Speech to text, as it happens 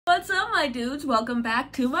What's up, my dudes? Welcome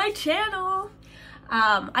back to my channel.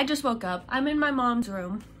 I just woke up. I'm in my mom's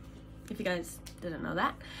room, if you guys didn't know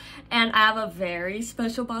that. And I have a very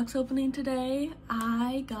special box opening today.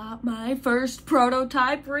 I got my first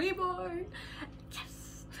prototype Reborn.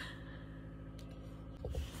 Yes!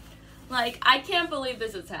 Like, I can't believe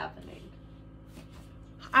this is happening.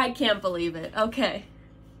 I can't believe it. Okay.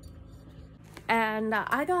 And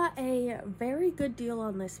I got a very good deal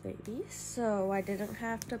on this baby, so I didn't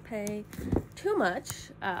have to pay too much.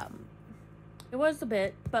 It was a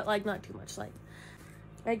bit, but like not too much.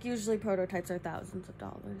 Like usually prototypes are thousands of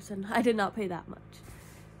dollars, and I did not pay that much.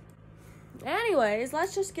 Anyways,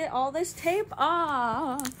 let's just get all this tape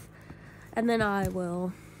off, and then I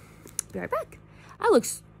will be right back. I look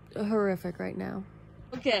horrific right now.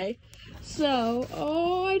 Okay, so,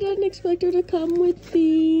 oh, I didn't expect her to come with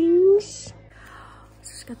things.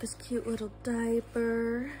 She's got this cute little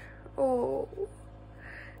diaper. Oh,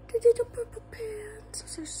 the little purple pants.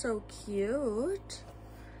 Those are so cute.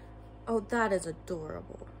 Oh, that is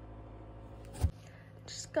adorable.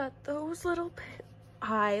 Just got those little pants.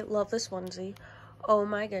 I love this onesie. Oh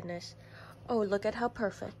my goodness. Oh, look at how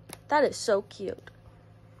perfect. That is so cute.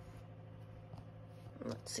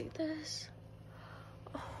 Let's see this.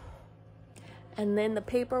 And then the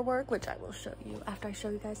paperwork, which I will show you after I show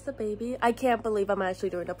you guys the baby. I can't believe I'm actually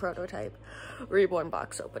doing a prototype Reborn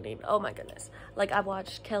box opening. Oh my goodness. Like, I've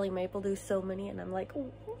watched Kelly Maple do so many, and I'm like, oh,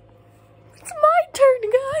 it's my turn,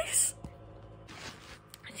 guys.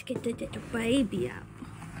 Let's get the baby out. Oh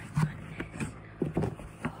my goodness.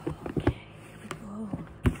 Okay, here we go.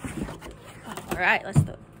 All right, let's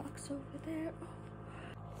throw the box over there.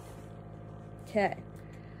 Okay.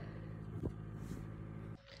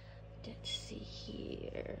 Let's see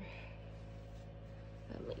here.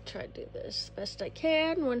 Let me try to do this best I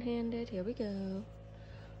can, one-handed. Here we go.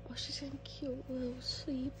 Oh, she's in a cute little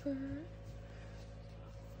sleeper.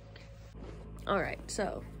 Okay. All right,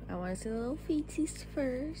 so I want to see the little feetsies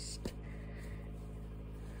first.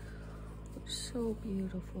 So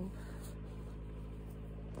beautiful.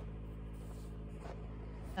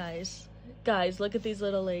 Guys, look at these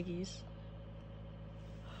little leggies.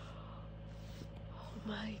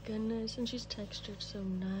 My goodness, and she's textured so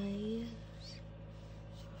nice.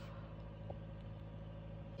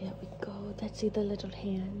 There we go. Let's see the little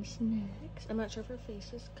hands next. I'm not sure if her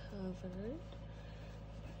face is covered.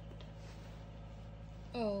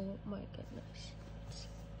 Oh my goodness. Is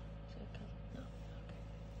it covered? No.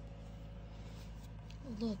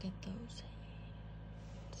 Okay. Look at those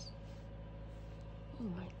hands. Oh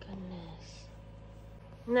my goodness.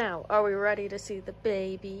 Now, are we ready to see the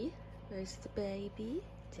baby? Where's the baby?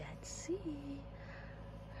 Let's see.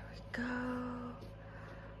 There we go.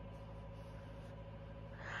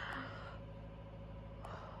 Oh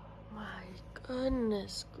my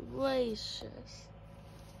goodness gracious.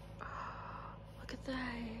 Look at that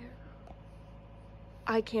hair.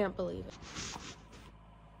 I can't believe it.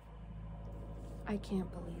 I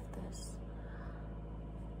can't believe this.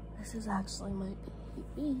 This is actually my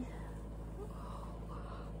baby. Oh,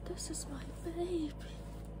 this is my baby.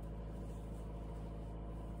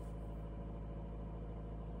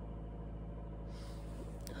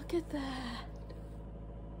 Look at that.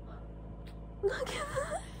 Look at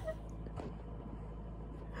that.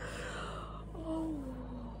 Oh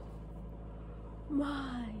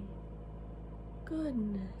my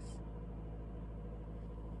goodness.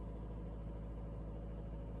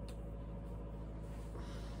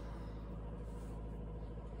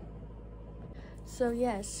 So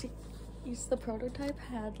yes, she's the prototype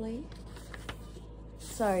Hadley.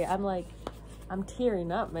 Sorry, I'm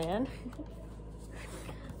tearing up, man.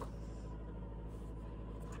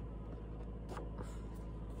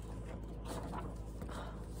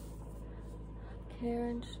 Care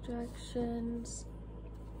instructions.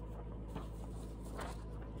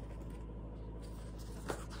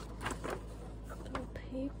 Little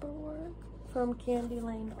paperwork from Candy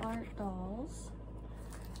Lane Art Dolls.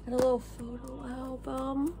 And a little photo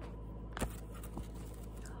album.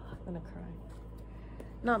 I'm gonna cry.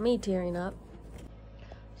 Not me tearing up.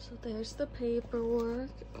 So there's the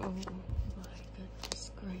paperwork. Oh my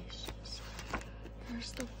goodness gracious.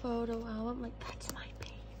 There's the photo album. Like, that's my baby.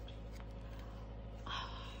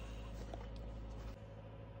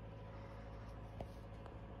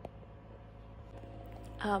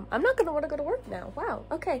 I'm not gonna want to go to work now. Wow.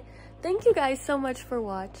 Okay. Thank you guys so much for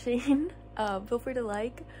watching. Feel free to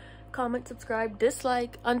like, comment, subscribe,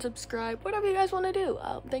 dislike, unsubscribe, whatever you guys want to do.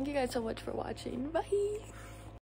 Thank you guys so much for watching. Bye.